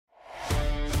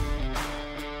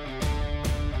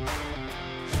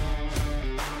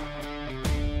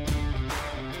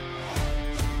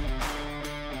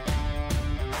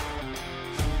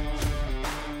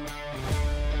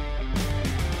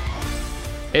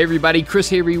Hey everybody,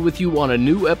 Chris Hayre with you on a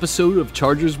new episode of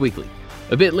Chargers Weekly.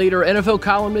 A bit later, NFL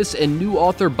columnist and new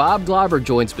author Bob Glauber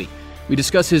joins me. We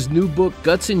discuss his new book,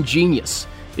 Guts and Genius.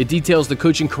 It details the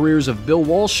coaching careers of Bill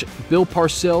Walsh, Bill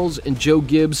Parcells, and Joe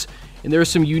Gibbs, and there are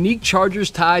some unique Chargers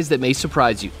ties that may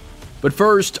surprise you. But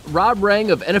first, Rob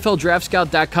Rang of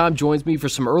NFLDraftScout.com joins me for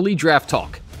some early draft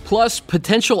talk, plus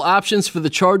potential options for the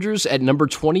Chargers at number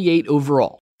 28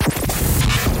 overall.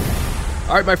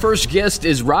 All right, my first guest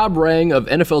is Rob Rang of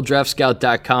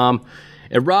NFLDraftScout.com.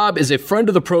 And Rob is a friend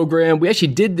of the program. We actually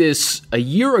did this a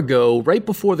year ago, right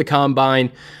before the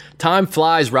Combine. Time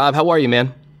flies, Rob. How are you,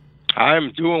 man?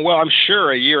 I'm doing well. I'm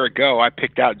sure a year ago I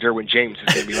picked out Derwin James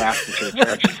as going to be last into the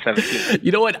Chargers 17.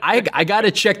 You know what? I got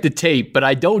to check the tape, but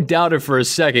I don't doubt it for a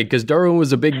second because Derwin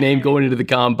was a big name going into the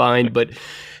Combine. But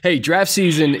hey, draft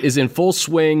season is in full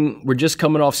swing. We're just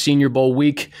coming off Senior Bowl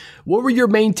week. What were your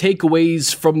main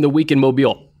takeaways from the week in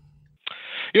Mobile?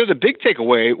 You know, the big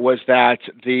takeaway was that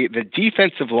the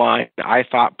defensive line, I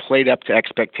thought, played up to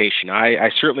expectation. I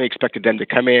certainly expected them to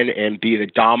come in and be the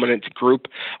dominant group,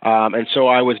 and so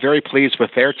I was very pleased with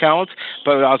their talent,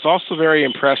 but I was also very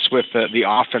impressed with the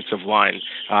offensive line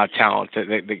talent that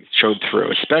they showed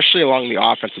through, especially along the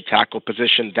offensive tackle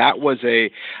position. That was a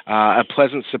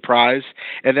pleasant surprise.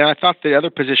 And then I thought the other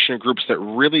position groups that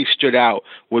really stood out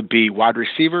would be wide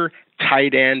receiver,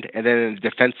 tight end, and then in the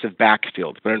defensive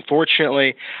backfield. But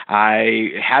unfortunately,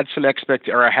 I had some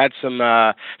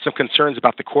concerns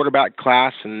about the quarterback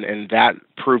class, and that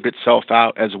proved itself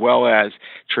out, as well as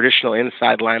traditional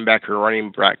inside linebacker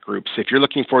running back groups. If you're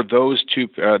looking for those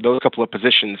couple of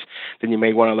positions, then you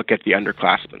may want to look at the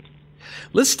underclassmen.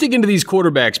 Let's dig into these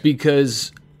quarterbacks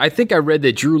because I think I read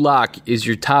that Drew Lock is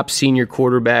your top senior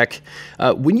quarterback.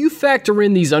 When you factor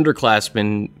in these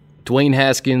underclassmen, Dwayne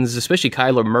Haskins, especially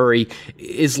Kyler Murray,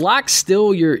 is Lock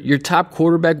still your top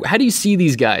quarterback? How do you see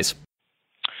these guys?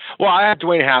 Well, I have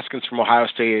Dwayne Haskins from Ohio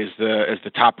State as the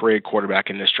top-rated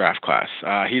quarterback in this draft class.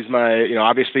 He's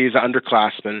obviously he's an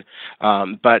underclassman,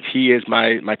 but he is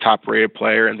my top-rated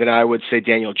player. And then I would say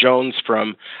Daniel Jones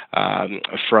from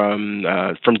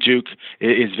Duke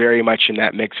is very much in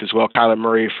that mix as well. Kyler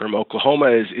Murray from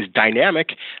Oklahoma is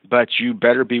dynamic, but you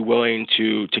better be willing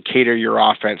to cater your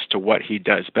offense to what he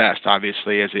does best.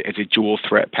 Obviously, as a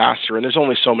dual-threat passer, and there's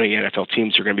only so many NFL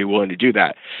teams who are going to be willing to do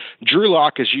that. Drew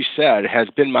Lock, as you said, has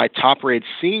been my top-rated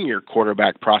senior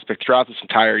quarterback prospect throughout this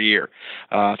entire year,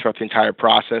 throughout the entire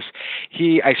process.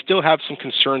 I still have some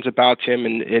concerns about him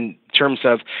in terms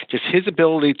of just his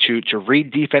ability to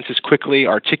read defenses quickly,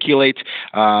 articulate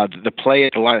the play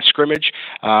at the line of scrimmage.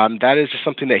 That is just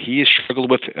something that he has struggled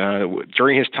with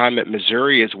during his time at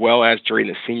Missouri, as well as during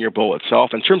the Senior Bowl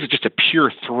itself. In terms of just a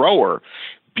pure thrower,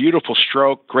 beautiful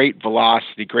stroke, great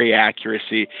velocity, great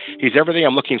accuracy. He's everything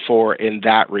I'm looking for in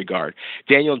that regard.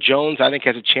 Daniel Jones, I think,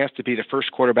 has a chance to be the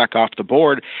first quarterback off the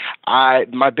board.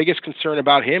 My biggest concern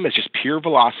about him is just pure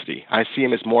velocity. I see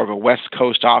him as more of a West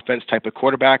Coast offense type of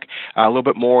quarterback, a little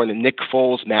bit more in the Nick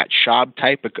Foles, Matt Schaub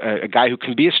type, a guy who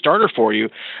can be a starter for you.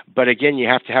 But again, you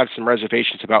have to have some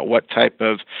reservations about what type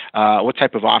of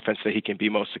offense that he can be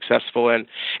most successful in.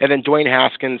 And then Dwayne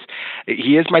Haskins,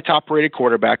 he is my top-rated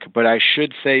quarterback, but I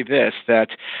should say this, that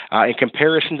in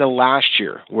comparison to last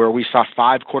year, where we saw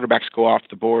 5 quarterbacks go off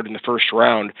the board in the first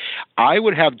round, I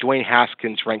would have Dwayne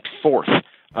Haskins ranked 4th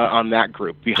on that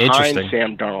group, behind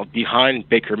Sam Darnold, behind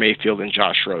Baker Mayfield and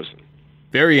Josh Rosen.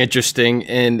 Very interesting.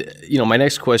 And, my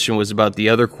next question was about the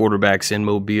other quarterbacks in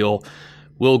Mobile.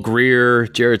 Will Grier,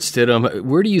 Jarrett Stidham,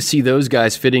 where do you see those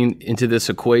guys fitting into this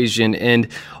equation? And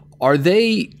are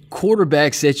they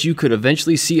quarterbacks that you could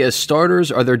eventually see as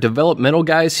starters? Are there developmental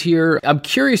guys here? I'm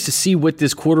curious to see what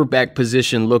this quarterback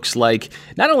position looks like,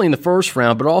 not only in the first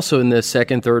round, but also in the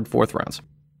second, third, fourth rounds.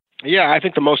 Yeah, I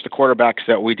think the most of the quarterbacks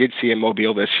that we did see in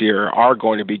Mobile this year are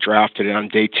going to be drafted on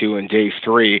day 2 and day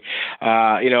 3.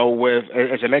 With,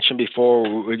 as I mentioned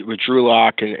before, with Drew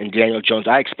Lock and Daniel Jones,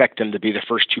 I expect them to be the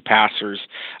first 2 passers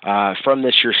from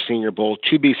this year's Senior Bowl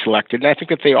to be selected. And I think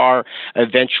that they are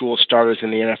eventual starters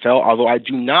in the NFL, although I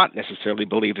do not necessarily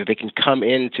believe that they can come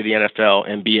into the NFL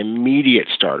and be immediate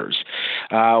starters.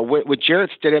 With Jarrett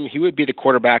Stidham, he would be the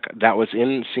quarterback that was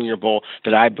in the Senior Bowl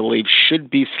that I believe should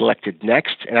be selected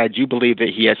next, and I do believe that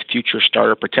he has future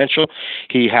starter potential.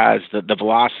 He has the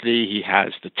velocity, he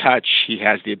has the touch, he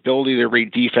has the ability to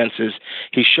read defenses.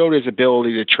 He showed his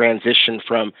ability to transition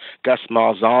from Gus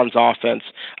Malzahn's offense,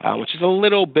 which is a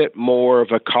little bit more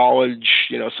of a college,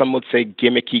 some would say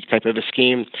gimmicky type of a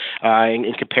scheme,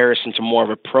 in comparison to more of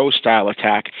a pro-style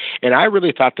attack. And I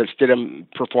really thought that Stidham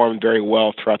performed very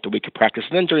well throughout the week of practice.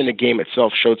 And then during the game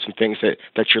itself showed some things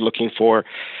that you're looking for.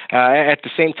 At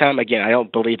the same time, again, I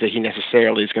don't believe that he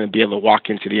necessarily is going going to be able to walk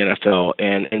into the NFL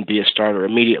and be a starter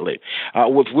immediately.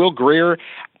 With Will Grier,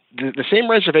 the same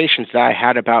reservations that I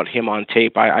had about him on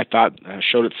tape, I thought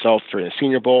showed itself for the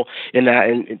Senior Bowl, in that,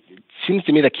 and it seems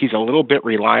to me like he's a little bit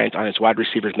reliant on his wide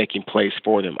receivers making plays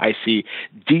for them. I see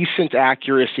decent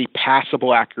accuracy,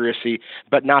 passable accuracy,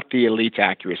 but not the elite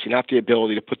accuracy, not the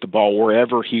ability to put the ball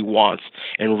wherever he wants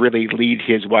and really lead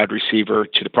his wide receiver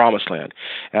to the promised land.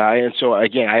 And so,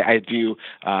 again, I view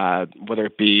whether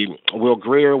it be Will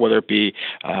Grier, whether it be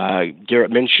Gardner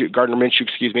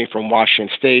Minshew, from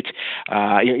Washington State,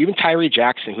 even Tyree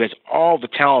Jackson, who has all the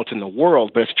talent in the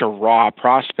world, but it's such a raw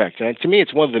prospect. And to me,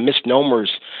 it's one of the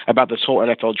misnomers about this whole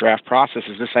NFL draft process,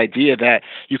 is this idea that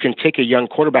you can take a young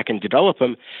quarterback and develop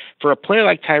him. For a player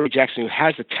like Tyree Jackson, who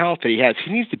has the talent that he has, he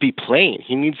needs to be playing.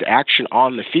 He needs action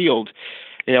on the field.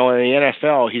 In the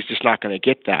NFL, he's just not going to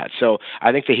get that. So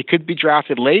I think that he could be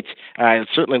drafted late. I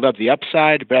certainly love the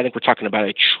upside, but I think we're talking about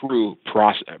a true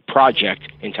project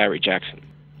in Tyree Jackson.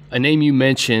 A name you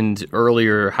mentioned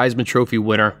earlier, Heisman Trophy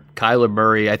winner, Kyler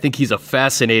Murray. I think he's a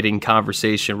fascinating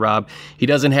conversation, Rob. He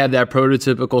doesn't have that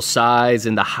prototypical size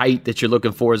and the height that you're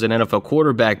looking for as an NFL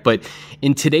quarterback, but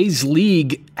in today's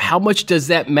league, how much does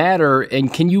that matter?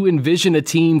 And can you envision a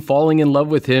team falling in love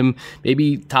with him,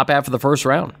 maybe top half of the first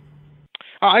round?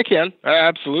 I can.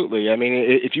 Absolutely. I mean,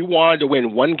 if you wanted to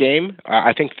win one game,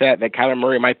 I think that Kyler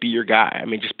Murray might be your guy. I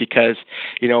mean, just because,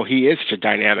 he is such a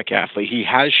dynamic athlete. He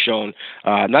has shown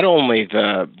not only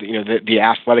the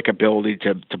athletic ability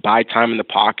to buy time in the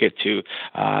pocket, to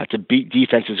beat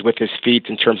defenses with his feet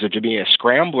in terms of being a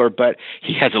scrambler, but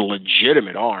he has a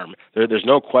legitimate arm. There's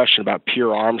no question about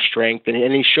pure arm strength, and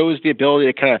he shows the ability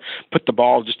to kind of put the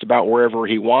ball just about wherever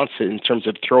he wants it in terms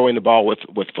of throwing the ball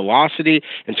with velocity,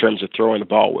 in terms of throwing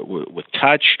the ball with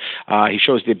touch. He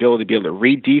shows the ability to be able to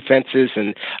read defenses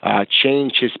and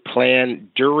change his plan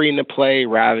during the play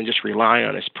rather than just relying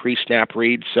on his pre-snap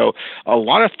reads. So a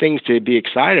lot of things to be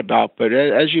excited about. But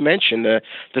as you mentioned, the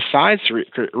size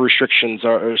restrictions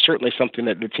are certainly something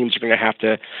that the teams are going to have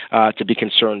to be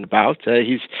concerned about.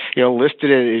 He's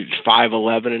listed at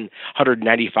 5'11" and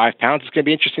 195 pounds. It's going to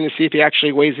be interesting to see if he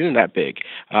actually weighs in that big.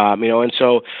 And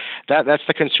so that's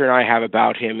the concern I have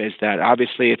about him, is that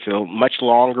obviously it's a much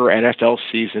longer NFL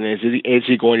season. Is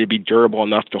he going to be durable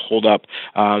enough to hold up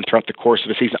throughout the course of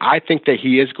the season? I think that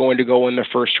he is going to go in the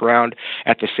first round.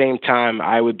 At the same time,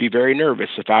 I would be very nervous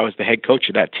if I was the head coach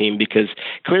of that team, because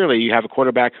clearly you have a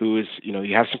quarterback who is,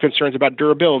 you have some concerns about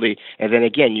durability, and then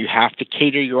again, you have to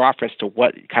cater your offense to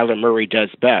what Kyler Murray does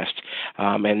best,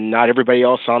 and not everybody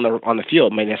else on the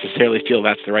field may necessarily feel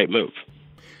that's the right move.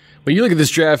 When you look at this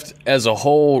draft as a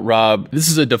whole, Rob, this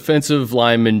is a defensive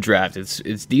lineman draft.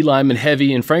 It's D lineman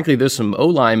heavy, and frankly, there's some O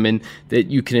linemen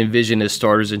that you can envision as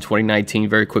starters in 2019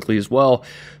 very quickly as well.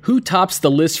 Who tops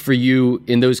the list for you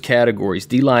in those categories,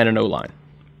 D line and O line?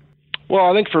 Well,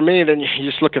 I think for me, then you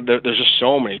just look at there's just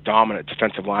so many dominant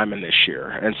defensive linemen this year.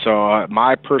 And so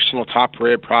my personal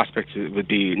top-rated prospect would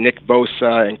be Nick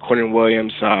Bosa and Quinnen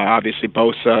Williams. Obviously,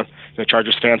 Bosa,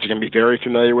 Chargers fans are going to be very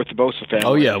familiar with the Bosa family.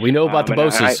 Oh, yeah, we know about the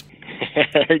Bosas.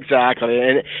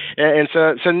 Exactly. And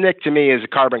so Nick, to me, is a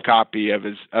carbon copy of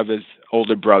his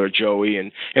older brother Joey,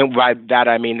 and by that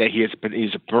I mean that he's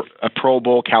a Pro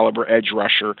Bowl caliber edge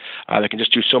rusher that can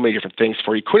just do so many different things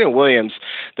for you. Quinnen Williams,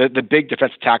 the big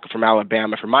defensive tackle from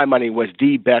Alabama, for my money, was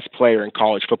the best player in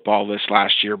college football this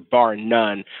last year, bar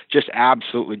none. Just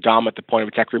absolutely dominant at the point of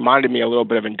attack. Reminded me a little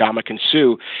bit of Ndamukong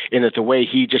Suh in that the way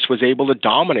he just was able to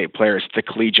dominate players at the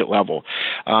collegiate level.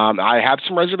 I have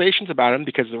some reservations about him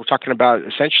because we're talking about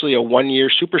essentially a one-year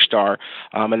superstar,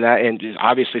 and is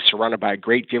obviously surrounded by a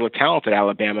great deal of talent at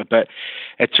Alabama, but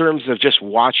in terms of just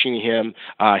watching him,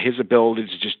 his ability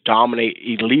to just dominate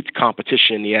elite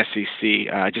competition in the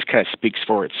SEC just kind of speaks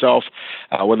for itself,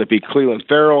 whether it be Clelin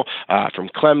Ferrell from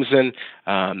Clemson,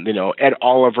 Ed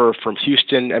Oliver from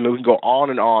Houston. I mean, we can go on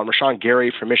and on. Rashawn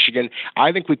Gary from Michigan.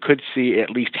 I think we could see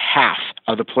at least half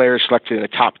of the players selected in the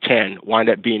top 10 wind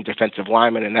up being defensive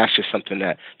linemen, and that's just something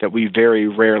that we very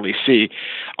rarely see.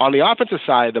 On the offensive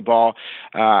side of the ball,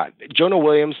 Jonah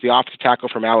Williams, the offensive tackle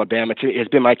from Alabama, has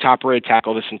been my top-rated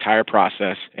tackle this entire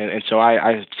process, and so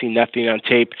I've seen nothing on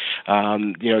tape,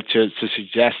 to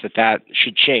suggest that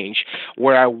should change.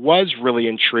 Where I was really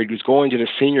intrigued was going to the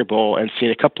Senior Bowl and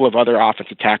seeing a couple of other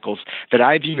offensive tackles that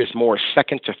I view as more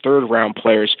second to third round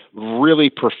players really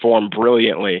perform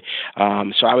brilliantly.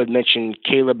 So I would mention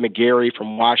Caleb McGarry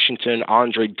from Washington,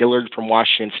 Andre Dillard from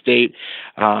Washington State,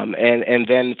 and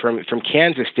then from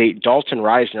Kansas State, Dalton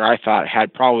Reisner, I thought,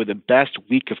 had probably the best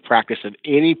week of practice of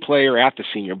any player player at the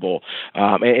Senior Bowl.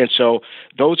 And so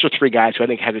those are three guys who I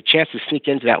think had a chance to sneak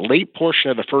into that late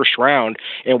portion of the first round.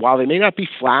 And while they may not be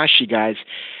flashy guys,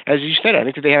 as you said, I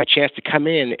think that they have a chance to come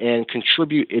in and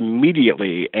contribute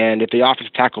immediately. And at the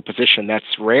offensive tackle position, that's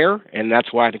rare, and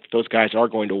that's why I think those guys are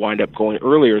going to wind up going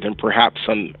earlier than perhaps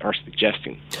some are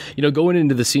suggesting. Going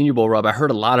into the Senior Bowl, Rob, I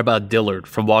heard a lot about Dillard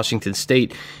from Washington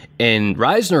State and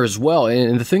Risner as well.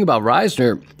 And the thing about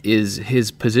Risner is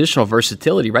his positional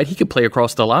versatility, right? He could play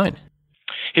across the line.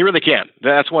 He really can.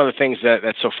 That's one of the things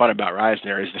that's so fun about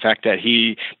Risner is the fact that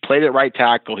he played at right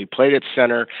tackle, he played at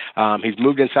center, he's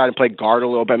moved inside and played guard a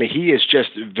little bit. I mean, he is just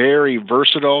very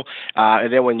versatile.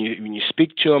 And then when you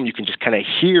speak to him, you can just kind of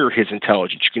hear his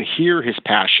intelligence, you can hear his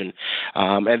passion,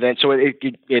 and then so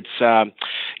it's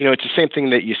the same thing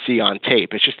that you see on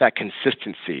tape. It's just that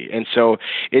consistency, and so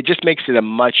it just makes it a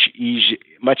much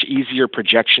easier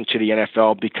projection to the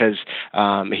NFL because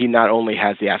he not only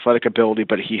has the athletic ability,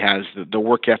 but he has the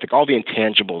work ethic, all the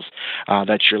intangibles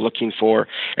that you're looking for.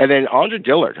 And then Andre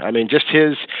Dillard, I mean, just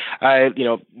his,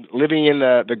 living in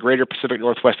the greater Pacific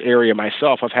Northwest area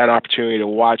myself, I've had an opportunity to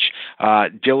watch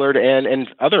Dillard and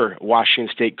other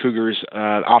Washington State Cougars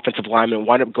offensive linemen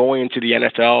wind up going into the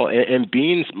NFL and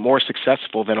being more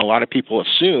successful than a lot of people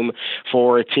assume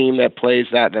for a team that plays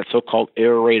that so-called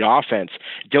air raid offense.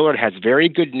 Dillard has very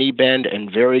good knee bend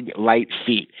and very light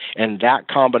feet, and that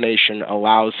combination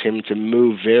allows him to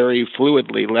move very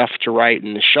fluidly left to right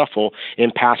in the shuffle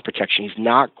in pass protection. He's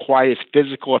not quite as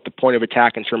physical at the point of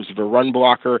attack in terms of a run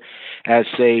blocker as,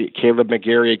 say, Caleb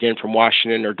McGarry again from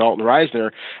Washington or Dalton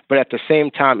Risner, but at the same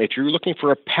time, if you're looking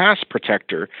for a pass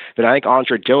protector, then I think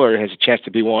Andre Dillard has a chance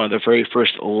to be one of the very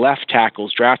first left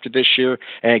tackles drafted this year,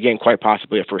 and again, quite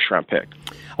possibly a first-round pick.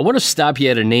 I want to stop you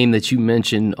at a name that you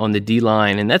mentioned on the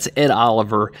D-line, and that's Ed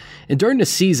Oliver. And during the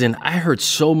season, I heard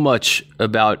so much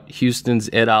about Houston's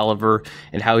Ed Oliver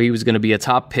and how he was going to be a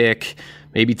top pick,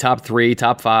 maybe top 3,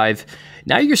 top 5.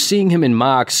 Now you're seeing him in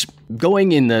mocks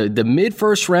going in the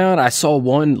mid-first round. I saw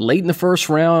one late in the first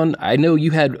round. I know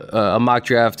you had a mock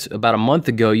draft about a month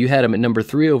ago. You had him at number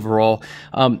 3 overall.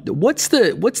 What's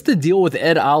the deal with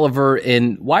Ed Oliver,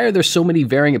 and why are there so many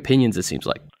varying opinions, it seems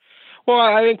like? Well,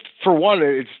 I think for one,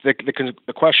 it's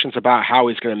the questions about how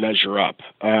he's going to measure up.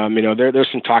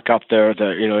 There's some talk out there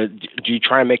that, do you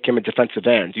try and make him a defensive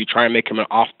end? Do you try and make him an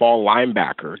off-ball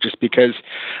linebacker? Just because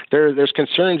there's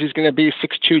concerns he's going to be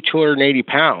 6'2", 280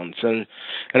 pounds, and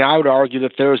I would argue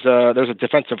that there's a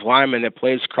defensive lineman that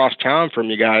plays across town from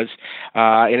you guys,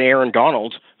 in Aaron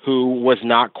Donald, who was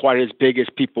not quite as big as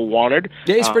people wanted.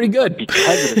 Yeah, he's pretty good.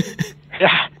 Because of his,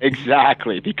 yeah,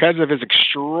 exactly. Because of his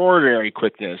extraordinary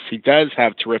quickness, he does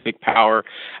have terrific power.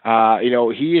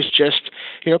 He is just,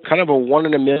 kind of a 1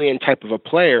 in a million type of a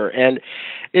player. And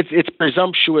it's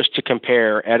presumptuous to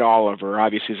compare Ed Oliver,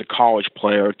 obviously as a college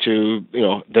player, to,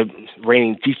 the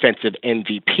reigning defensive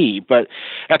MVP. But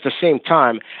at the same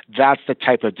time, that's the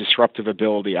type of disruptive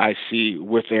ability I see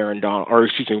with Ed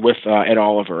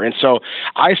Oliver. And so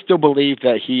I still believe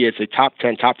that he is a top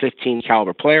 10, top 15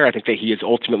 caliber player. I think that he is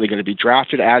ultimately going to be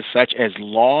drafted as such, as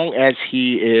long as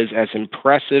he is as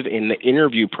impressive in the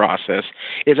interview process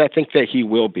as I think that he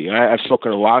will be. I've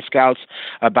spoken to a lot of scouts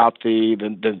about the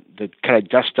kind of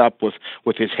dust up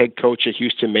with his head coach at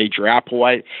Houston, Major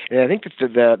Applewhite, and I think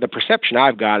that the perception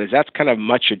I've got is that's kind of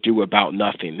much ado about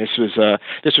nothing. This was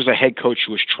a head coach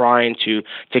who was trying to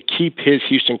keep his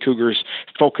Houston Cougars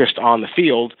focused on the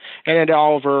field, and Ed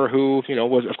Oliver, who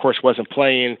wasn't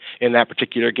playing in that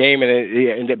particular game, and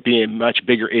it ended up being a much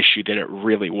bigger issue than it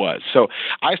really was. So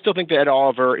I still think that Ed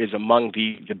Oliver is among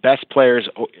the best players,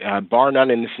 bar none,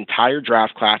 in this entire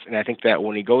draft class, and I think that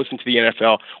when he goes into the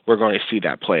NFL, we're going to see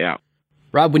that play out.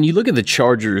 Rob, when you look at the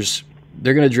Chargers,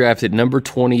 they're going to draft at number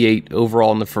 28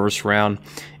 overall in the first round.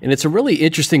 And it's a really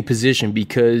interesting position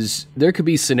because there could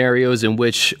be scenarios in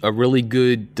which a really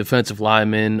good defensive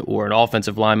lineman or an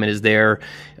offensive lineman is there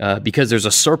because there's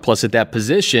a surplus at that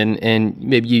position, and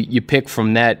maybe you pick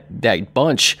from that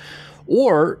bunch.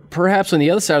 Or perhaps on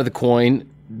the other side of the coin,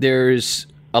 there's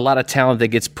a lot of talent that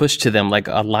gets pushed to them, like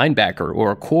a linebacker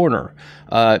or a corner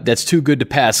that's too good to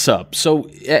pass up. So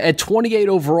at 28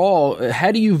 overall,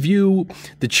 how do you view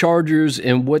the Chargers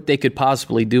and what they could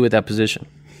possibly do at that position?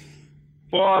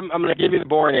 Well, I'm going to give you the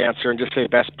boring answer and just say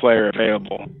best player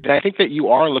available. And I think that you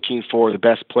are looking for the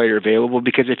best player available,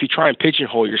 because if you try and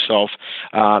pigeonhole yourself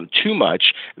too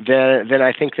much, then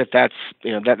I think that's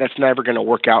never going to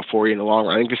work out for you in the long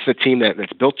run. I think this is a team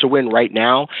that's built to win right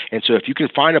now, and so if you can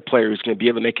find a player who's going to be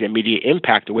able to make an immediate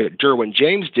impact the way that Derwin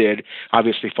James did,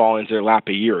 obviously falling into their lap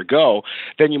a year ago,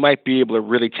 then you might be able to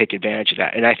really take advantage of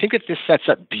that. And I think that this sets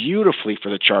up beautifully for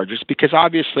the Chargers, because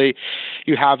obviously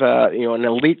you have an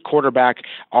elite quarterback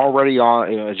already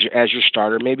on, as your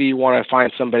starter. Maybe you want to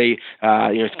find somebody,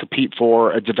 to compete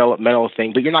for a developmental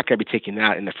thing, but you're not going to be taking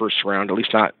that in the first round, at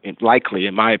least not likely,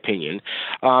 in my opinion.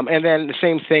 And then the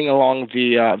same thing along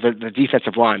the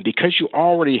defensive line, because you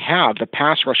already have the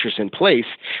pass rushers in place.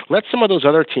 Let some of those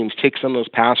other teams take some of those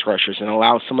pass rushers and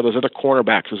allow some of those other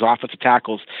cornerbacks, those offensive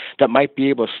tackles that might be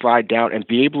able to slide down and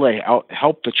be able to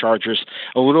help the Chargers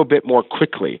a little bit more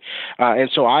quickly.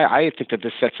 And so I think that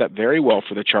this sets up very well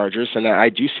for the Chargers, and I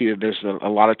do see that there's a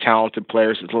lot of talented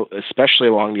players, especially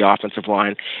along the offensive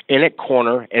line, in at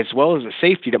corner, as well as a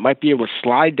safety that might be able to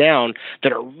slide down,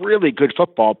 that are really good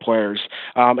football players.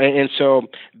 And so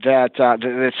that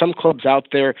some clubs out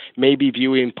there may be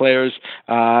viewing players,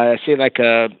 say like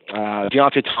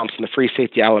Deontay Thompson, the free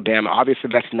safety Alabama. Obviously,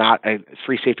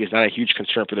 free safety is not a huge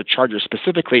concern for the Chargers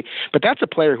specifically, but that's a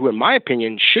player who, in my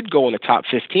opinion, should go in the top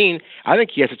 15. I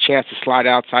think he has a chance to slide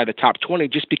outside the top 20,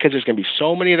 just because there's going to be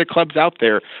so many other clubs out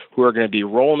there who are going to be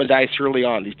rolling the dice early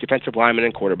on, these defensive linemen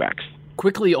and quarterbacks.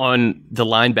 Quickly on the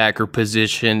linebacker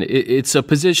position, it's a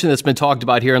position that's been talked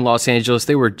about here in Los Angeles.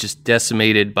 They were just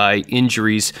decimated by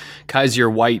injuries.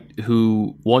 Kyzir White,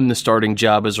 who won the starting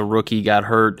job as a rookie, got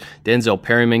hurt. Denzel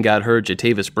Perryman got hurt.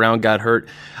 Jatavis Brown got hurt.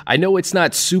 I know it's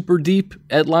not super deep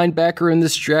at linebacker in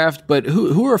this draft, but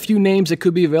who are a few names that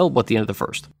could be available at the end of the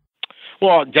first?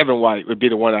 Well, Devin White would be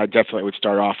the one I definitely would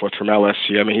start off with from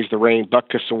LSU. I mean, he's the reigning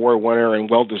Butkus Award winner and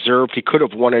well-deserved. He could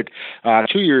have won it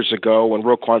 2 years ago when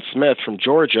Roquan Smith from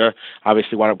Georgia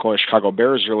obviously wound up going to Chicago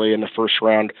Bears early in the first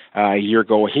round a year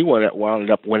ago when he wound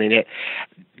up winning it.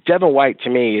 Devin White, to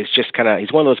me, is just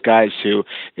he's one of those guys who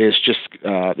is just,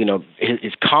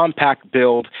 his compact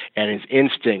build and his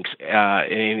instincts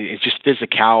and it's just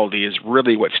physicality is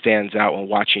really what stands out when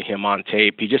watching him on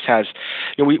tape. He just has,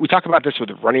 we talk about this with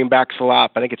running backs a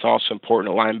lot, but I think it's also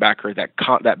important, a linebacker,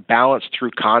 that balance through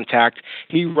contact.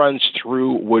 He runs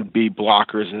through would-be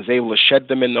blockers and is able to shed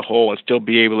them in the hole and still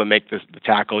be able to make the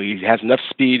tackle. He has enough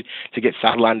speed to get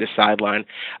sideline to sideline.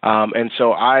 And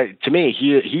so to me,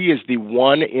 he is the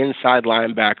one inside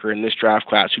linebacker in this draft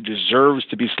class who deserves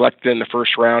to be selected in the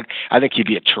first round. I think he'd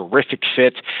be a terrific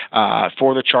fit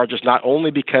for the Chargers, not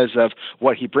only because of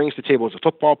what he brings to the table as a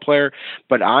football player,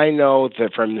 but I know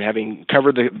that from having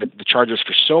covered the Chargers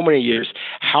for so many years,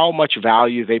 how much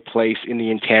value they place in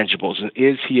the intangibles. And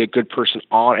is he a good person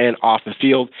on and off the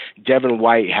field? Devin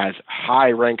White has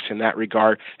high ranks in that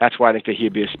regard. That's why I think that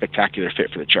he'd be a spectacular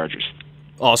fit for the Chargers.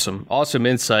 Awesome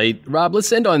insight. Rob,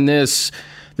 let's end on this.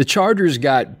 The Chargers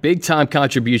got big-time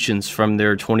contributions from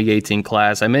their 2018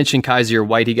 class. I mentioned Kyzir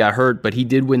White. He got hurt, but he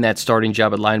did win that starting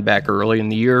job at linebacker early in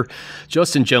the year.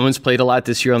 Justin Jones played a lot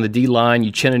this year on the D-line.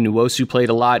 Uchenna Nwosu played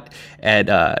a lot at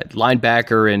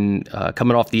linebacker and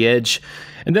coming off the edge.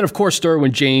 And then, of course,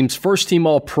 Derwin James, first-team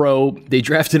All-Pro. They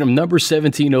drafted him number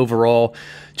 17 overall.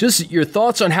 Just your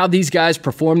thoughts on how these guys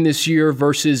performed this year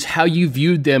versus how you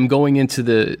viewed them going into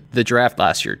the draft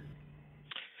last year.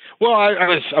 Well, I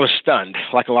was stunned,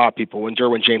 like a lot of people, when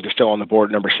Derwin James is still on the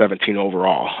board, number 17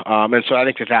 overall. And so I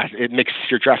think that it makes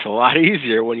your draft a lot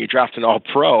easier when you draft an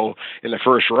All-Pro in the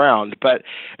first round. But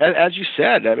as you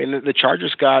said, I mean, the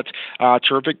Chargers got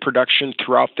terrific production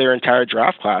throughout their entire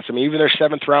draft class. I mean, even their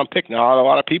seventh-round pick. Now, a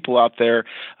lot of people out there,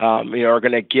 are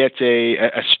going to get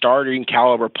a starting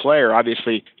caliber player.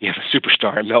 Obviously, you have a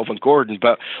superstar in Melvin Gordon.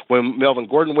 But when Melvin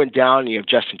Gordon went down, you have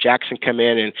Justin Jackson come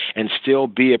in and still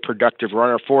be a productive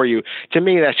runner for you. To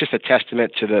me, that's just a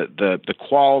testament to the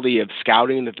quality of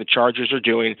scouting that the Chargers are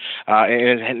doing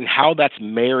and how that's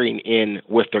marrying in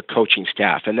with their coaching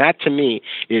staff. And that, to me,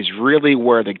 is really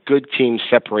where the good teams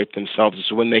separate themselves,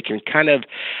 is when they can kind of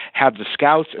have the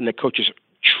scouts and the coaches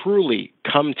truly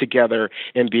come together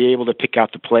and be able to pick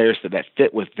out the players that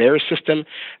fit with their system.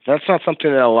 That's not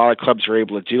something that a lot of clubs are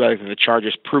able to do. I think the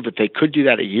Chargers proved that they could do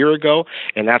that a year ago,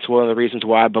 and that's one of the reasons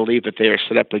why I believe that they are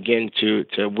set up again to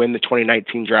win the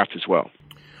 2019 draft as well.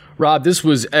 Rob, this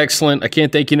was excellent. I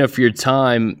can't thank you enough for your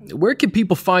time. Where can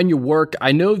people find your work?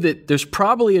 I know that there's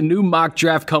probably a new mock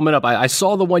draft coming up. I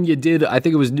saw the one you did, I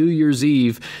think it was New Year's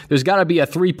Eve. There's got to be a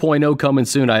 3.0 coming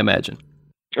soon, I imagine.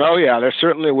 Oh, yeah, there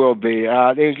certainly will be.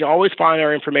 You can always find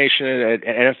our information at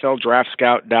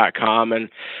NFLDraftScout.com. And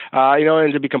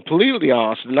to be completely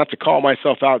honest, not to call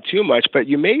myself out too much, but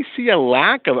you may see a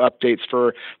lack of updates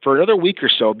for another week or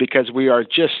so because we are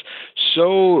just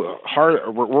so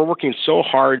hard. We're working so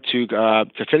hard to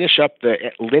finish up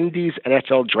the Lindy's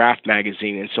NFL Draft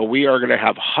Magazine. And so we are going to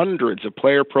have hundreds of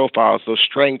player profiles, those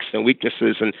strengths and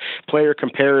weaknesses and player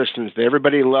comparisons that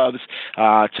everybody loves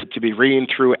to be reading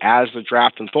through as the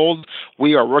draft unfolds.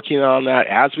 We are working on that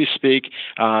as we speak,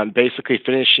 basically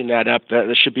finishing that up.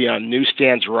 That should be on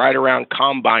newsstands right around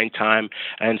combine time.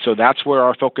 And so that's where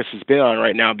our focus has been on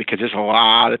right now because there's a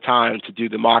lot of time to do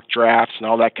the mock drafts and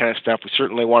all that kind of stuff. We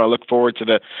certainly want to look forward to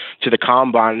the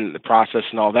combine process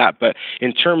and all that. But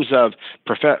in terms of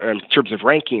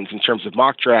rankings, in terms of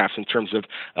mock drafts, in terms of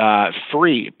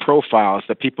free profiles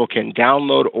that people can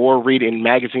download or read in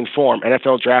magazine form,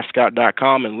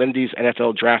 NFLDraftScout.com and Lindy's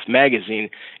NFL Draft Magazine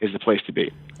is the place to be.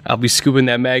 I'll be scooping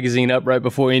that magazine up right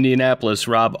before Indianapolis,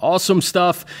 Rob. Awesome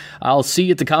stuff. I'll see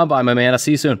you at the Combine, my man. I'll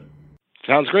see you soon.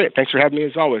 Sounds great. Thanks for having me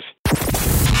as always.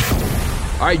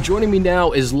 All right, joining me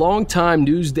now is longtime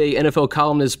Newsday NFL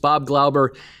columnist Bob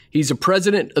Glauber. He's the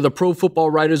president of the Pro Football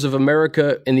Writers of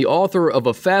America and the author of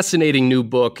a fascinating new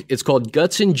book. It's called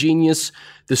Guts and Genius,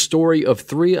 the story of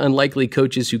three unlikely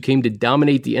coaches who came to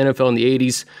dominate the NFL in the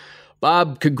 80s.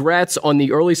 Bob, congrats on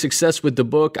the early success with the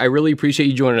book. I really appreciate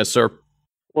you joining us, sir.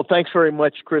 Well, thanks very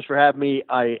much, Chris, for having me.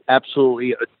 I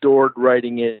absolutely adored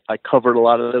writing it. I covered a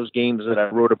lot of those games that I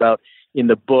wrote about in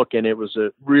the book, and it was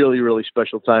a really, really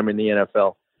special time in the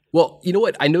NFL. Well, you know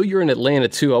what? I know you're in Atlanta,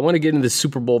 too. I want to get into the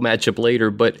Super Bowl matchup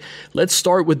later, but let's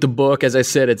start with the book. As I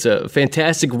said, it's a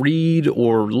fantastic read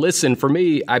or listen. For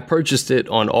me, I purchased it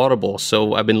on Audible,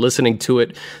 so I've been listening to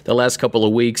it the last couple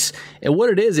of weeks. And what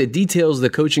it is, it details the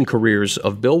coaching careers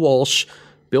of Bill Walsh,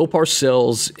 Bill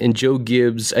Parcells, and Joe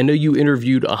Gibbs. I know you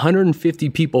interviewed 150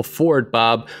 people for it,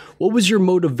 Bob. What was your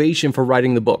motivation for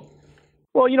writing the book?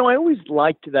 Well, I always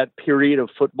liked that period of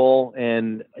football,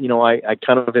 and, I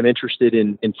kind of am interested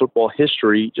in football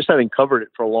history, just having covered it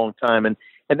for a long time. And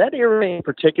that era in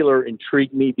particular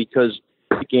intrigued me because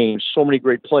the game, so many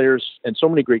great players and so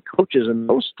many great coaches, and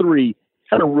those three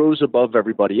kind of rose above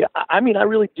everybody. I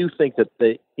really do think that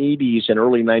the 80s and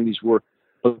early 90s were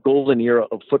a golden era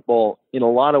of football in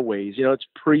a lot of ways. It's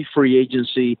pre-free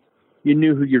agency. You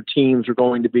knew who your teams were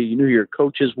going to be. You knew who your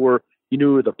coaches were. You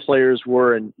knew who the players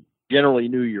were, and generally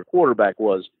knew who your quarterback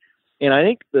was. And I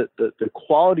think the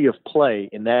quality of play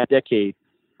in that decade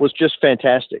was just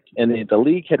fantastic. And the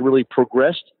league had really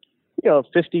progressed.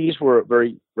 50s were a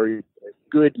very, very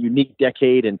good, unique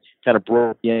decade and kind of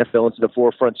brought the NFL into the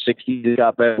forefront. 60s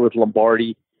got better with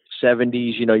Lombardi.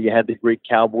 70s, you had the great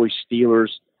Cowboys,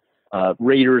 Steelers,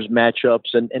 Raiders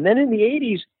matchups. And then in the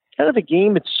 80s, kind of the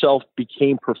game itself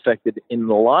became perfected in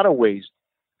a lot of ways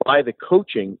by the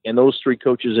coaching. And those three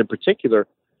coaches in particular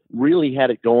really had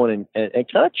it going and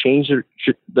kind of changed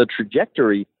the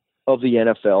trajectory of the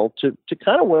NFL to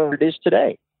kind of where it is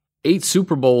today. 8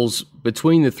 Super Bowls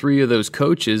between the three of those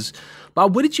coaches.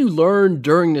 Bob, what did you learn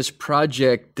during this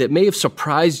project that may have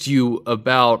surprised you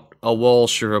about a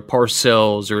Walsh or a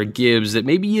Parcells or a Gibbs that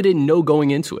maybe you didn't know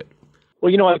going into it?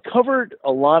 Well, I covered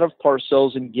a lot of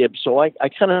Parcells and Gibbs, so I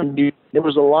kind of knew there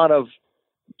was a lot of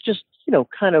just,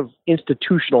 kind of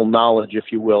institutional knowledge,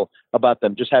 if you will, about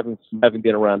them, just having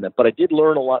been around them. But I did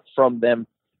learn a lot from them,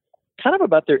 kind of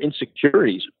about their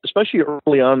insecurities, especially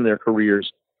early on in their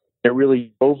careers. It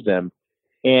really drove them.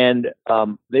 And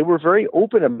they were very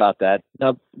open about that.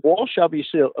 Now, Walsh,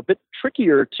 obviously, a bit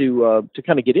trickier to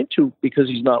kind of get into because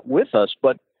he's not with us.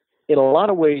 But in a lot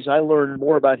of ways, I learned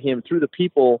more about him through the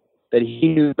people that he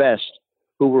knew best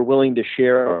who were willing to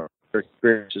share their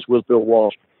experiences with Bill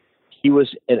Walsh. He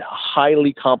was a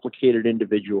highly complicated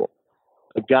individual,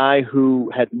 a guy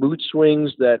who had mood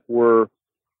swings that were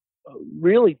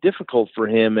really difficult for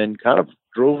him and kind of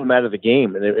drove him out of the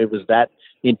game. And it was that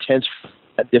intense,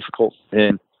 that difficult for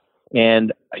him.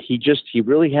 And he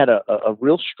really had a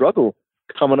real struggle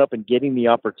coming up and getting the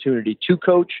opportunity to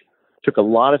coach, took a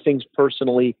lot of things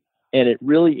personally, and it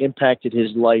really impacted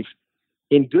his life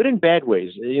in good and bad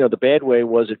ways. The bad way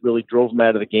was it really drove him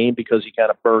out of the game because he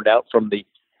kind of burned out from the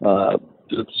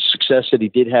success that he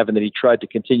did have and that he tried to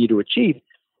continue to achieve.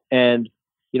 And,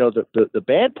 the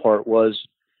bad part was,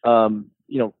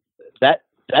 that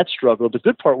struggle. The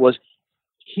good part was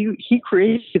he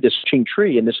created this coaching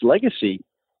tree and this legacy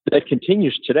that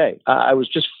continues today. I was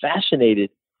just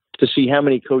fascinated to see how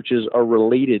many coaches are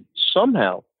related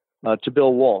somehow to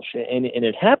Bill Walsh. And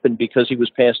it happened because he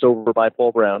was passed over by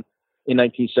Paul Brown in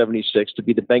 1976 to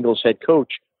be the Bengals head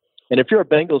coach. And if you're a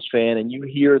Bengals fan and you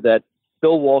hear that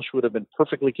Bill Walsh would have been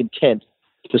perfectly content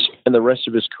to spend the rest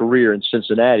of his career in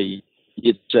Cincinnati,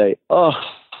 you'd say, oh,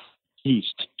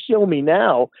 geez, kill me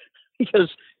now, because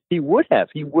he would have.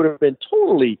 He would have been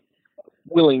totally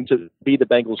willing to be the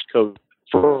Bengals coach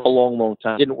for a long, long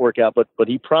time. It didn't work out, but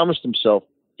he promised himself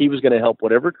he was going to help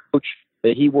whatever coach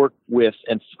that he worked with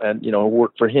and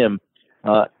worked for him,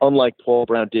 unlike Paul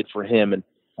Brown did for him.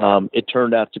 And it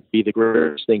turned out to be the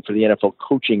greatest thing for the NFL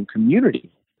coaching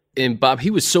community. And Bob, he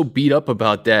was so beat up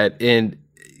about that. And,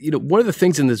 one of the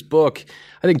things in this book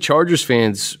I think Chargers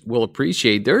fans will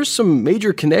appreciate, there's some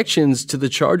major connections to the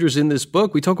Chargers in this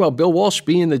book. We talk about Bill Walsh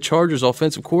being the Chargers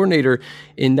offensive coordinator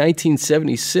in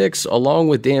 1976, along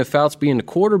with Dan Fouts being the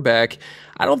quarterback.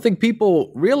 I don't think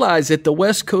people realize that the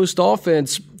West Coast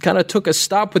offense kind of took a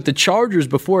stop with the Chargers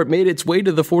before it made its way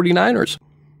to the 49ers.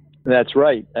 That's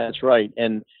right.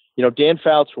 And, Dan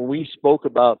Fouts, when we spoke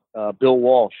about Bill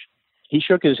Walsh, he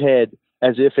shook his head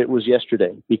as if it was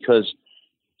yesterday, because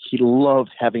he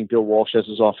loved having Bill Walsh as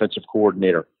his offensive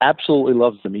coordinator. Absolutely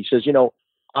loved him. He says,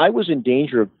 I was in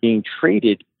danger of being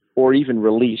traded or even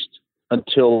released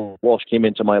until Walsh came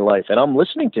into my life. And I'm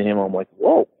listening to him. I'm like,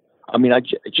 whoa. I mean, I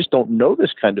just don't know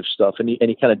this kind of stuff. And he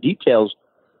kind of details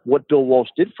what Bill Walsh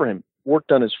did for him,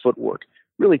 worked on his footwork,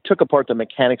 really took apart the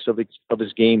mechanics of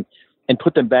his game and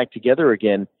put them back together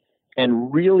again,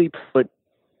 and really put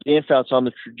Dan Fouts on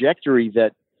the trajectory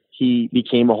that he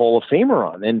became a Hall of Famer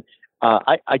on. And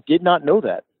I did not know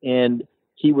that. And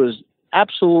he was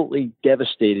absolutely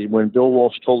devastated when Bill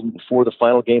Walsh told him before the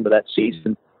final game of that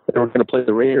season that they were going to play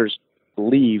the Raiders,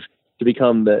 leave to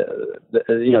become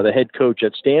the head coach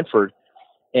at Stanford.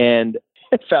 And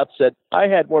Fouts said, I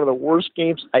had one of the worst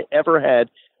games I ever had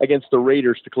against the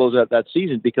Raiders to close out that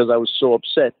season because I was so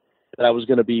upset that I was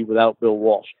going to be without Bill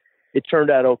Walsh. It turned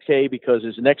out okay because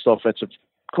his next offensive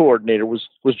coordinator was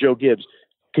Joe Gibbs.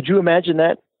 Could you imagine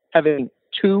that? Having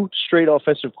two straight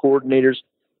offensive coordinators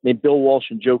named Bill Walsh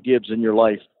and Joe Gibbs in your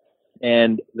life.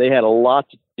 And they had a lot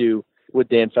to do with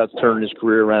Dan Fouts turning his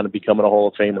career around and becoming a Hall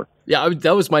of Famer. Yeah,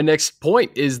 that was my next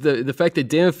point, is the fact that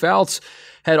Dan Fouts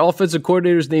had offensive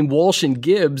coordinators named Walsh and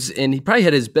Gibbs, and he probably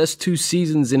had his best 2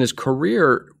 seasons in his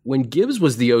career when Gibbs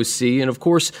was the OC. And of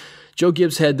course, Joe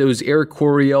Gibbs had those Eric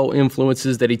Coryell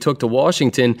influences that he took to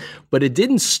Washington, but it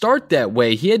didn't start that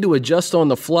way. He had to adjust on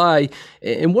the fly.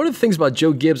 And one of the things about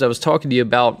Joe Gibbs I was talking to you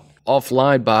about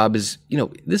offline, Bob, is,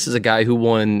 this is a guy who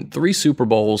won 3 Super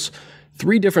Bowls,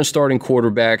 3 different starting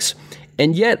quarterbacks,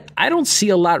 and yet I don't see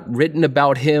a lot written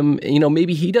about him.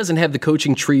 Maybe he doesn't have the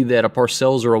coaching tree that a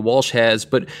Parcells or a Walsh has,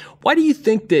 but why do you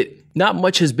think that not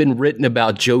much has been written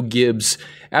about Joe Gibbs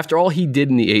after all he did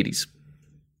in the 80s?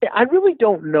 I really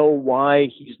don't know why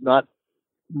he's not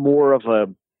more of a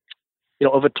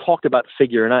talked about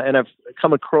figure. And I've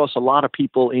come across a lot of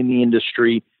people in the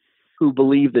industry who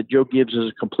believe that Joe Gibbs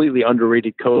is a completely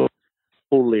underrated coach.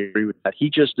 I totally agree with that. He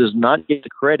just does not get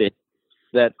the credit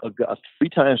that a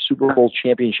 3-time Super Bowl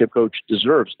championship coach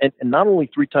deserves. And not only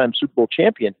 3-time Super Bowl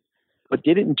champion, but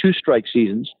did it in 2 strike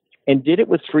seasons and did it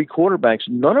with 3 quarterbacks,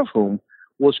 none of whom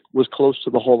was close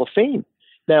to the Hall of Fame.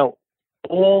 Now,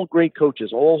 all great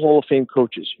coaches, all Hall of Fame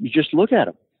coaches, you just look at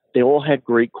them. They all had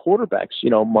great quarterbacks.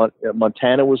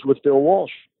 Montana was with Bill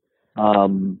Walsh.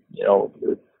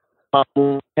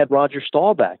 Had Roger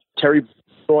Staubach, Terry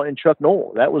and Chuck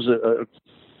Noll. That was a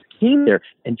team there.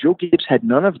 And Joe Gibbs had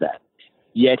none of that.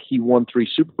 Yet he won 3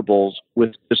 Super Bowls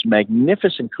with this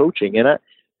magnificent coaching. And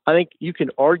I think you can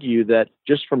argue that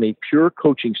just from a pure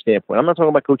coaching standpoint, I'm not talking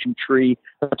about coaching tree,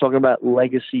 I'm not talking about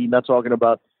legacy, not talking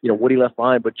about what he left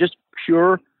behind, but just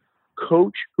pure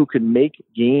coach who can make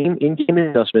in-game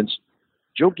adjustments.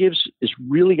 Joe Gibbs is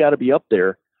really got to be up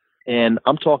there. And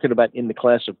I'm talking about in the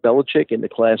class of Belichick, in the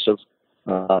class of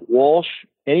Walsh,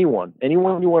 anyone you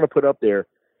want to put up there.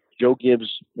 Joe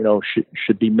Gibbs,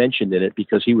 should be mentioned in it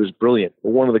because he was brilliant.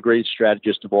 One of the greatest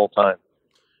strategists of all time.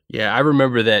 Yeah, I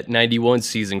remember that 91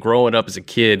 season growing up as a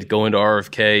kid, going to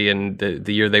RFK, and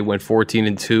the year they went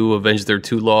 14-2, avenged their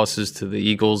 2 losses to the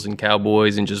Eagles and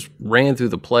Cowboys, and just ran through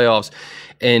the playoffs.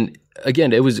 And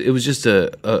again, it was just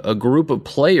a group of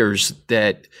players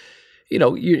that,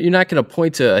 you're not going to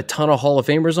point to a ton of Hall of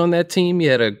Famers on that team. You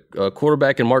had a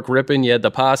quarterback in Mark Rippon, you had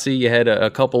the posse, you had a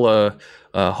couple of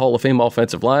Hall of Fame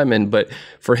offensive linemen, but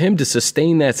for him to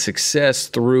sustain that success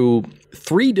through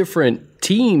 3 different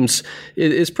teams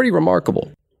is pretty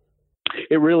remarkable.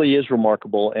 It really is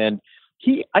remarkable. And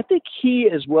I think he,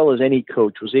 as well as any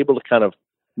coach, was able to kind of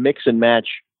mix and match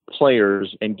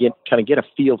players and get a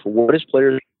feel for what his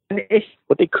players,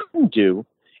 what they couldn't do,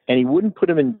 and he wouldn't put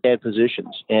them in bad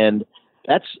positions. And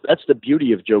that's the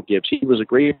beauty of Joe Gibbs. He was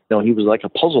he was like a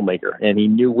puzzle maker, and he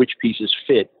knew which pieces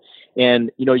fit.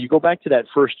 And, you go back to that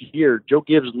first year, Joe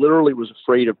Gibbs literally was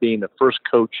afraid of being the first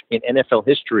coach in NFL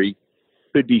history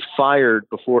who'd be fired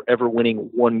before ever winning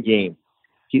one game.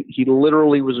 He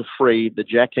literally was afraid that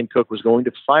Jack Kent Cooke was going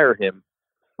to fire him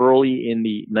early in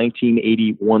the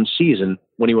 1981 season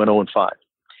when he went 0-5.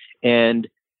 And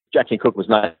Jack Kent Cooke was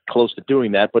not close to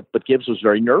doing that, but Gibbs was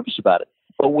very nervous about it.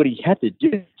 But what he had to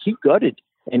do, he gutted,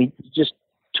 and he just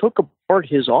took apart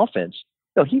his offense.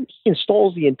 He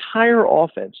installs the entire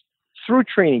offense through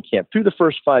training camp, through the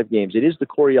first 5 games. It is the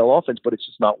Coryell offense, but it's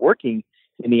just not working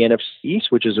in the NFC East,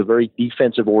 which is a very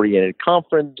defensive-oriented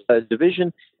conference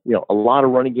division. A lot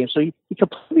of running games. So he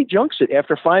completely junks it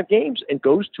after 5 games and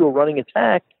goes to a running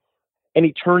attack, and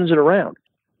he turns it around.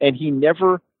 And he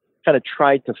never kind of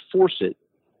tried to force it.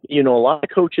 A lot of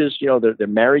coaches, they're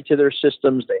married to their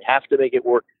systems. They have to make it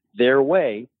work their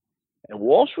way. And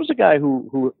Walsh was a guy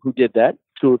who did that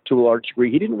to a large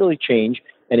degree. He didn't really change,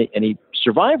 and he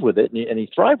survived with it, and he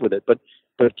thrived with it. But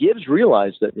Gibbs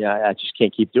realized that, I just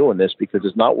can't keep doing this because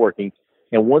it's not working.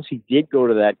 And once he did go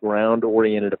to that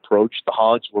ground-oriented approach, the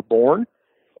Hogs were born,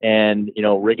 and,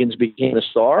 Riggins became a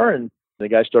star, and the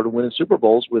guy started winning Super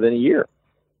Bowls within a year.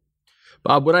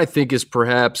 Bob, what I think is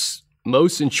perhaps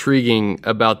most intriguing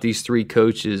about these 3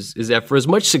 coaches is that for as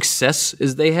much success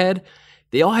as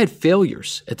they all had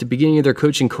failures at the beginning of their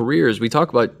coaching careers. We talk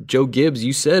about Joe Gibbs.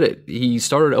 You said it. He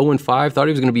started 0-5, thought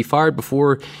he was going to be fired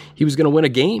before he was going to win a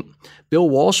game. Bill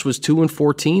Walsh was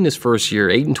 2-14 his first year,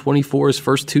 8-24 his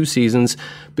first 2 seasons.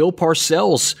 Bill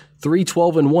Parcells,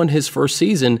 3-12-1 his first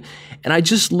season. And I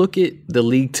just look at the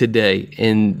league today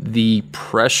and the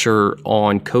pressure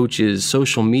on coaches,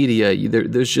 social media.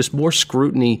 There's just more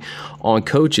scrutiny on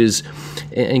coaches.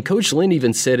 And Coach Lynn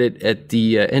even said it at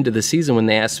the end of the season when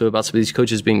they asked him about some of these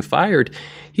coaches being fired.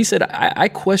 He said, I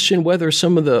question whether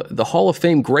some of the Hall of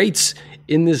Fame greats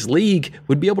in this league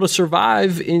would be able to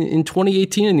survive in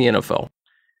 2018 in the NFL.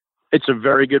 It's a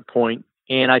very good point.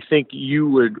 And I think it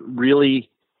would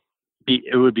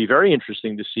be very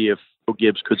interesting to see if Joe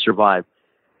Gibbs could survive.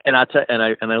 And I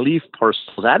leave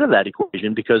Parcells out of that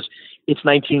equation because it's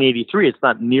 1983. It's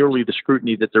not nearly the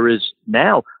scrutiny that there is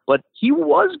now, but he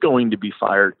was going to be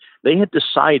fired. They had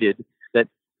decided that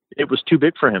it was too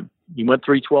big for him. He went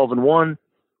 3-12-1,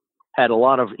 had a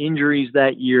lot of injuries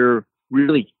that year,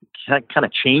 really kind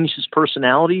of changed his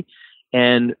personality,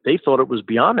 and they thought it was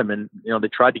beyond him. And, they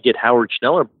tried to get Howard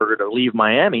Schnellenberger to leave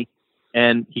Miami,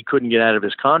 and he couldn't get out of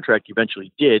his contract. He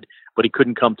eventually did, but he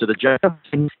couldn't come to the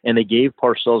Giants, and they gave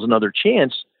Parcells another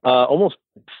chance, almost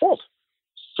default.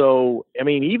 So,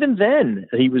 even then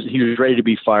he was ready to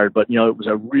be fired, but, it was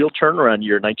a real turnaround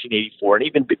year, 1984. And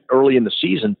even early in the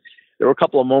season, there were a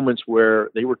couple of moments where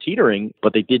they were teetering,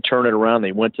 but they did turn it around.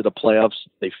 They went to the playoffs.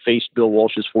 They faced Bill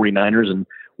Walsh's 49ers, and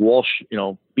Walsh,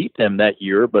 beat them that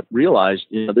year, but realized,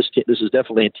 this is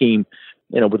definitely a team,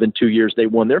 within 2 years, they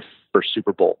won their first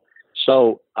Super Bowl.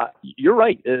 So you're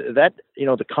right that,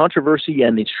 the controversy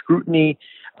and the scrutiny,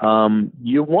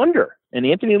 you wonder, and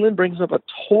Anthony Lynn brings up a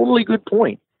totally good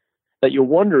point, that you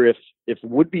wonder if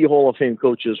would-be Hall of Fame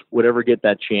coaches would ever get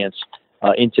that chance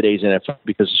in today's NFL,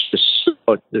 because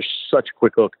there's such a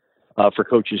quick hook for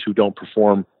coaches who don't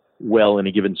perform well in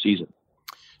a given season.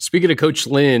 Speaking of Coach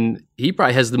Lynn, he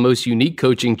probably has the most unique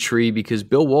coaching tree because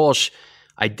Bill Walsh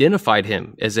identified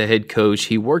him as a head coach.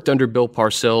 He worked under Bill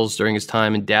Parcells during his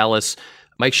time in Dallas.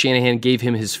 Mike Shanahan gave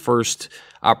him his first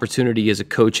opportunity as a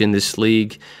coach in this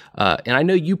league. And I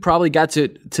know you probably got to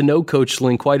know Coach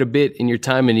Lynn quite a bit in your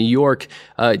time in New York.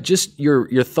 Just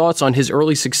your thoughts on his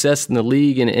early success in the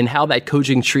league and how that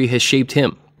coaching tree has shaped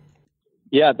him.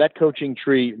 Yeah, that coaching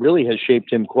tree really has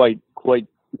shaped him quite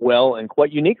well and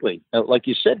quite uniquely, like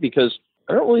you said, because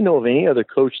I don't really know of any other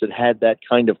coach that had that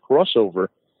kind of crossover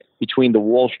between the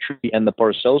Walsh tree and the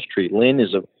Parcells tree. Lynn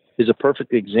is a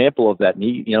perfect example of that. And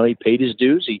he paid his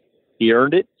dues. He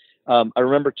earned it. I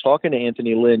remember talking to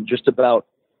Anthony Lynn just about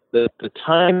the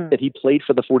time that he played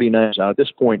for the 49ers. Now, at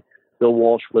this point, Bill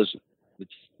Walsh was the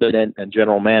president and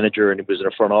general manager, and he was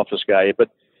a front office guy. But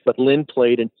Lynn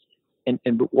played,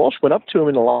 and Walsh went up to him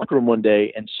in the locker room one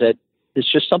day and said,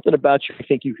 "It's just something about you I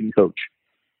think you can coach."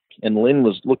 And Lynn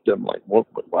looked at him like,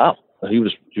 wow. He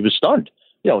was stunned.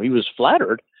 He was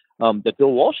flattered that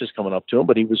Bill Walsh is coming up to him,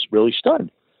 but he was really stunned.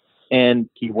 And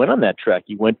he went on that track.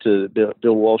 He went to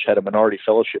Bill Walsh had a minority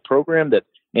fellowship program that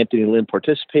Anthony Lynn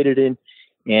participated in,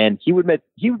 and he would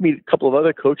meet a couple of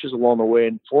other coaches along the way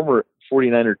and former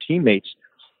 49er teammates.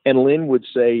 And Lynn would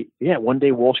say, "Yeah, one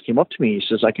day Walsh came up to me. He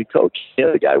says I could coach." The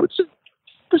other guy would say,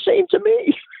 "The same to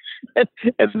me." and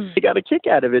they got a kick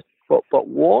out of it. But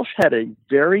Walsh had a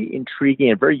very intriguing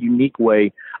and very unique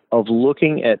way of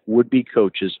looking at would-be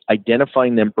coaches,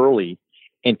 identifying them early,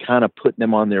 and kind of putting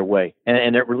them on their way.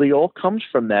 And it really all comes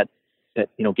from that,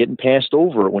 getting passed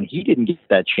over when he didn't get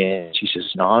that chance. He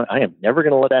says, no, I am never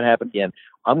going to let that happen again.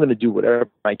 I'm going to do whatever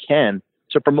I can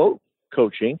to promote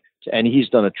coaching. And he's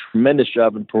done a tremendous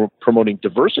job in promoting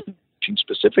diversity coaching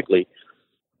specifically.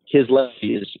 His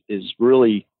legacy is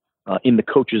really in the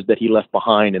coaches that he left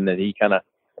behind and that he kind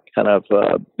of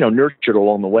nurtured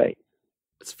along the way.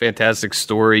 It's a fantastic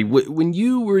story. When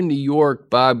you were in New York,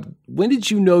 Bob, when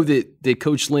did you know that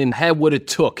Coach Lynn had what it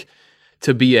took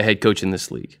to be a head coach in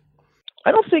this league?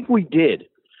 I don't think we did.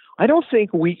 I don't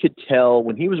think we could tell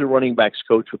when he was a running backs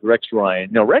coach with Rex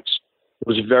Ryan. Now, Rex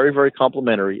was very, very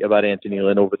complimentary about Anthony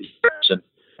Lynn over the years.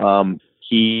 And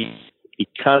he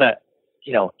kind of,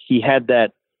 he had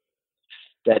that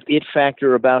it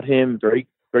factor about him, very,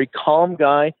 very calm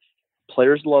guy.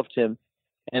 Players loved him.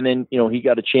 And then, he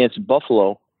got a chance in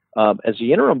Buffalo as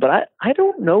the interim. But I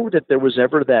don't know that there was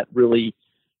ever that really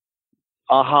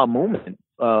aha moment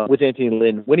with Anthony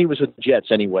Lynn when he was with the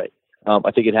Jets anyway.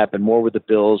 I think it happened more with the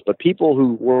Bills. But people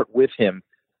who worked with him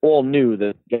all knew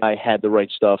that the guy had the right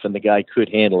stuff and the guy could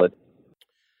handle it.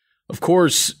 Of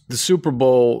course, the Super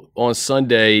Bowl on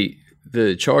Sunday,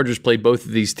 the Chargers played both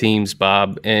of these teams,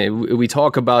 Bob. And we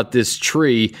talk about this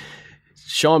tree.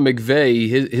 Sean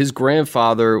McVay, his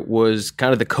grandfather was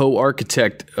kind of the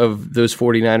co-architect of those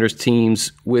 49ers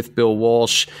teams with Bill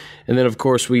Walsh. And then, of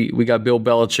course, we got Bill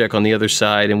Belichick on the other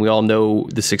side, and we all know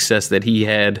the success that he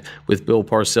had with Bill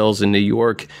Parcells in New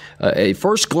York. A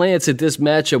first glance at this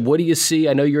matchup, what do you see?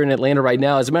 I know you're in Atlanta right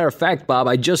now. As a matter of fact, Bob,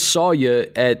 I just saw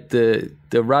you at the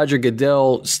Roger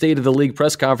Goodell State of the League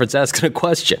press conference asking a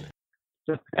question.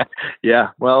 Yeah,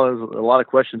 well, there's a lot of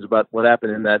questions about what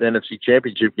happened in that NFC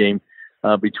Championship game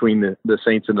between the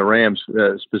Saints and the Rams,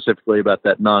 specifically about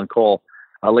that non-call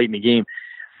late in the game.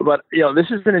 But, this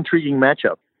is an intriguing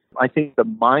matchup. I think the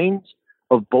minds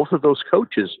of both of those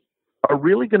coaches are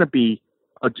really going to be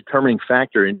a determining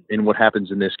factor in what happens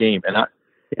in this game. And,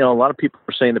 a lot of people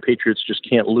are saying the Patriots just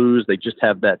can't lose. They just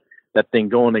have that thing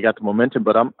going. They got the momentum.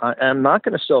 But I'm not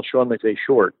going to sell Sean McVay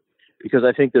short because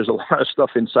I think there's a lot of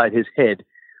stuff inside his head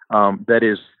that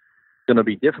is going to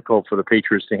be difficult for the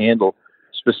Patriots to handle,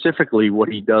 specifically what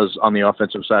he does on the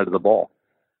offensive side of the ball.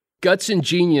 Guts and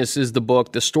Genius is the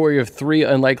book, the story of three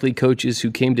unlikely coaches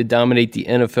who came to dominate the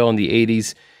NFL in the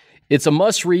 80s. It's a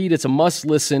must-read. It's a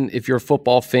must-listen if you're a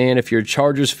football fan. If you're a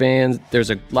Chargers fan, there's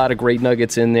a lot of great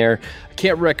nuggets in there. I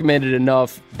can't recommend it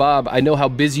enough. Bob, I know how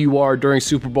busy you are during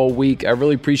Super Bowl week. I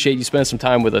really appreciate you spending some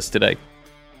time with us today.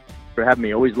 For having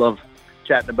me. Always love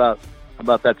chatting about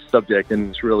that subject, and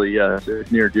it's really near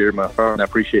and dear to my heart, and I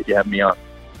appreciate you having me on.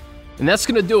 And that's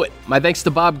going to do it. My thanks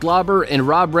to Bob Glauber and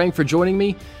Rob Rang for joining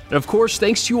me. And of course,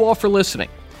 thanks to you all for listening.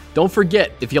 Don't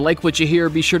forget, if you like what you hear,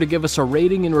 be sure to give us a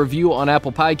rating and review on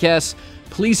Apple Podcasts.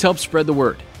 Please help spread the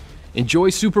word. Enjoy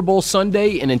Super Bowl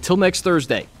Sunday, and until next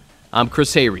Thursday, I'm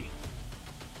Chris Hayre.